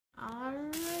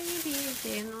Alrighty,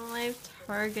 Day in the Life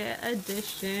Target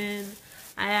edition.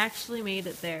 I actually made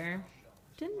it there,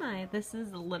 didn't I? This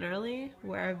is literally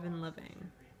where I've been living,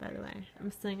 by the way. I'm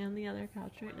sitting on the other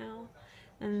couch right now,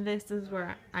 and this is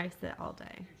where I sit all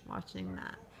day, watching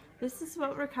that. This is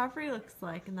what recovery looks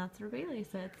like, and that's where Bailey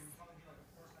sits.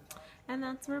 And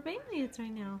that's where Bailey is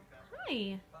right now.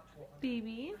 Hi,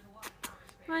 baby.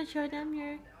 Want to show them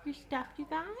your stuff you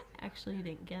got? Actually, you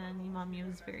didn't get any. Mommy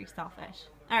was very selfish.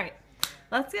 Alright,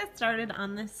 let's get started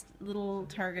on this little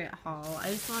Target haul.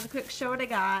 I just want a quick show what I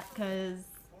got because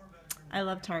I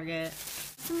love Target.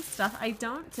 Some stuff. I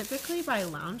don't typically buy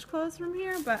lounge clothes from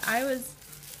here, but I was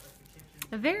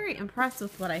very impressed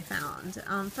with what I found.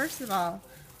 First of all,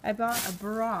 I bought a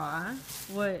bra,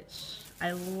 which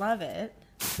I love it.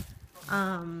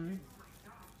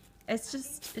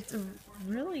 It's a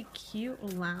really cute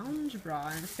lounge bra,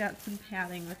 and it's got some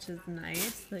padding, which is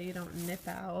nice, so you don't nip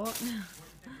out.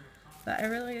 But I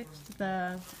really liked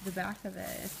the back of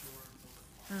it.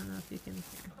 I don't know if you can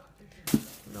hear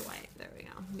the white. There we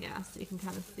go. Yeah, so you can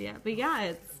kind of see it. But yeah,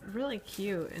 it's really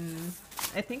cute, and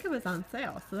I think it was on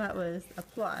sale, so that was a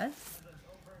plus.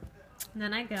 And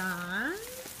then I got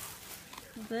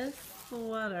this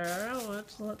sweater,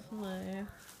 which let's see.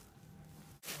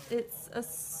 It's a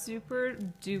super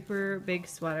duper big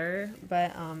sweater,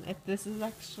 but if this is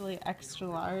actually extra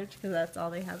large because that's all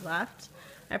they had left.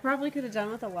 I probably could have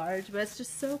done with a large, but it's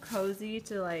just so cozy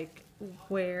to like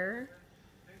wear.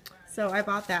 So I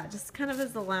bought that just kind of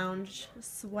as a lounge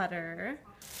sweater,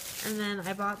 and then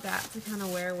I bought that to kind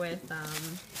of wear with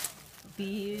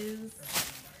these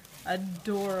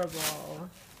adorable.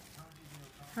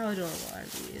 How adorable are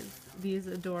these? These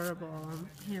adorable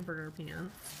hamburger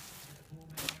pants.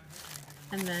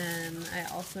 And then I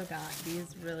also got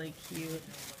these really cute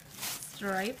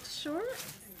striped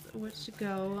shorts, which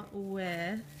go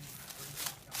with,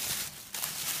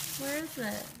 where is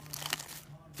it?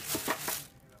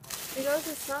 It goes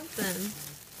with something.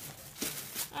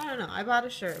 I don't know. I bought a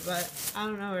shirt, but I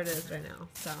don't know where it is right now,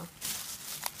 so.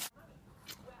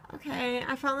 Okay,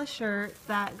 I found the shirt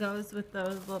that goes with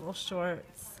those little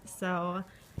shorts. So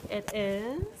it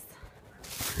is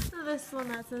this one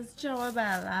that says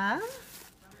Joabella.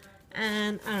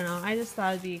 And I don't know, I just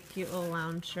thought it'd be a cute little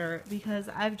lounge shirt because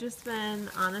I've just been,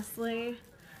 honestly,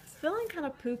 feeling kind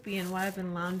of poopy in what I've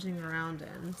been lounging around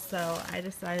in. So I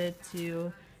decided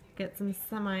to get some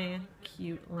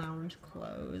semi-cute lounge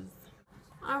clothes.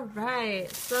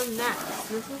 Alright, so next,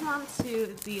 this is on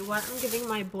to the what I'm giving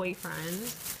my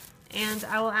boyfriend. And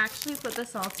I will actually put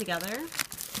this all together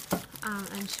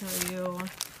and show you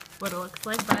what it looks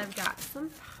like. But I've got some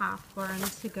popcorn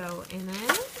to go in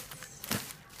it.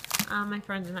 My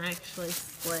friend and I actually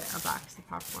split a box of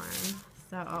popcorn.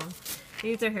 So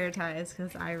these are hair ties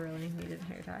because I really needed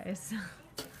hair ties.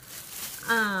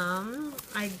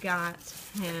 I got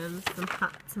him some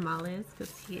hot tamales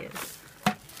because he is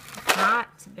hot,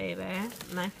 baby.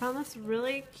 And I found this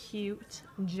really cute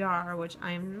jar, which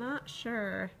I'm not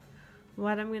sure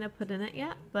what I'm going to put in it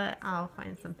yet, but I'll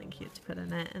find something cute to put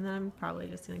in it. And then I'm probably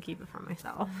just going to keep it for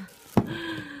myself.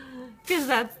 Because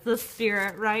that's the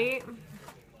spirit, right?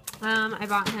 I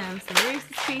bought him some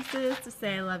Reese's Pieces to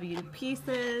say I love you to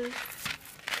pieces.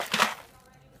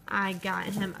 I got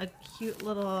him a cute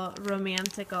little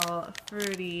romantical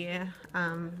fruity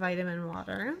vitamin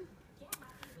water.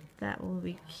 That will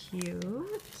be cute.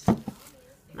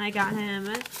 I got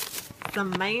him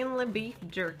some mainly beef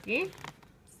jerky.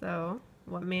 So,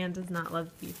 what man does not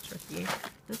love beef jerky?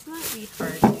 This might be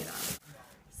hard to get out.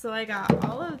 So I got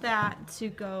all of that to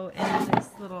go in this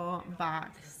little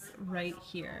box right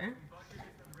here.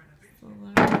 So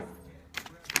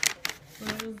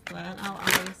there's that. I'll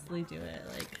obviously do it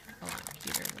like a lot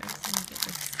cuter. So I'll get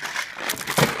this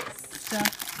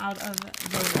stuff out of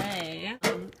the way.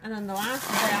 And then the last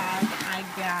bag I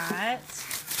got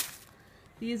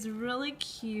these really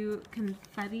cute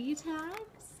confetti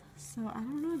tags. So I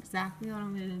don't know exactly what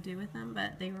I'm going to do with them,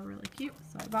 but they were really cute.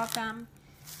 So I bought them.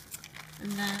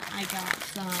 And then I got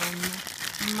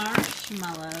some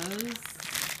marshmallows,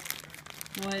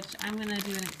 which I'm going to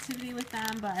do an activity with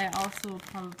them, but I also will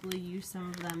probably use some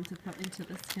of them to put into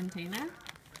this container.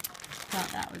 Thought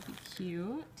that would be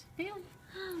cute. Bam.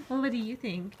 Well, what do you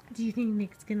think? Do you think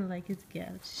Nick's going to like his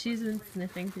gift? She's been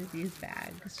sniffing through these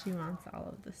bags. She wants all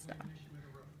of the stuff.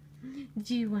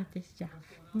 Do you want this stuff?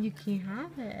 You can't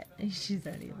have it. She's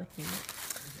already looking.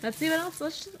 Let's see what else.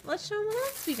 Let's show them what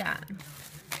else we got.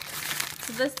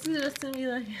 So this is just going to be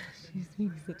like, she's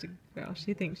being such a girl.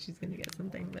 She thinks she's going to get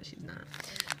something, but she's not.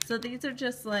 So these are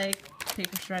just like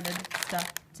paper shredded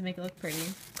stuff to make it look pretty.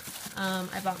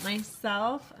 I bought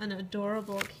myself an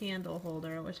adorable candle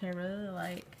holder, which I really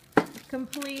like,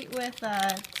 complete with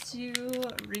 2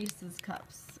 Reese's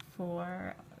cups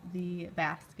for the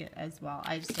basket as well.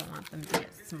 I just don't want them to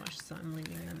get smushed, so I'm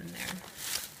leaving them in there.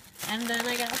 And then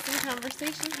I got some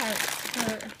conversation hearts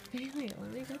for Bailey.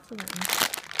 Let me get to them.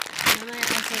 And then I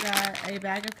also got a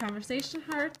bag of conversation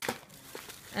hearts.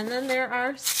 And then there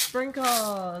are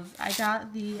sprinkles. I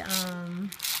got the,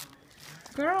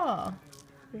 girl,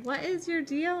 what is your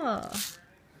deal?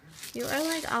 You are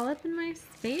like all up in my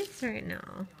space right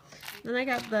now. Then I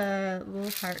got the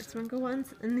little heart sprinkle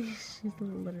ones, and these she's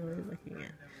literally looking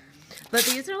at. But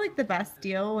these are like the best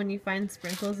deal when you find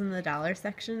sprinkles in the dollar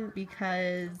section,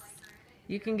 because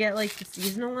you can get like the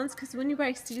seasonal ones, because when you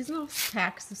buy seasonal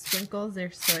packs of sprinkles,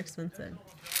 they're so expensive.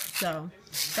 So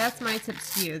that's my tip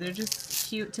to you. They're just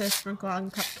cute to sprinkle on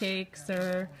cupcakes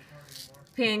or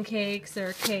pancakes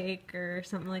or cake or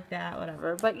something like that,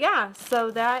 whatever. But yeah,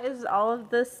 so that is all of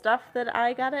the stuff that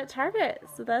I got at Target.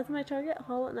 So that's my Target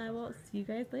haul, and I will see you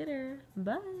guys later.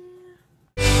 Bye!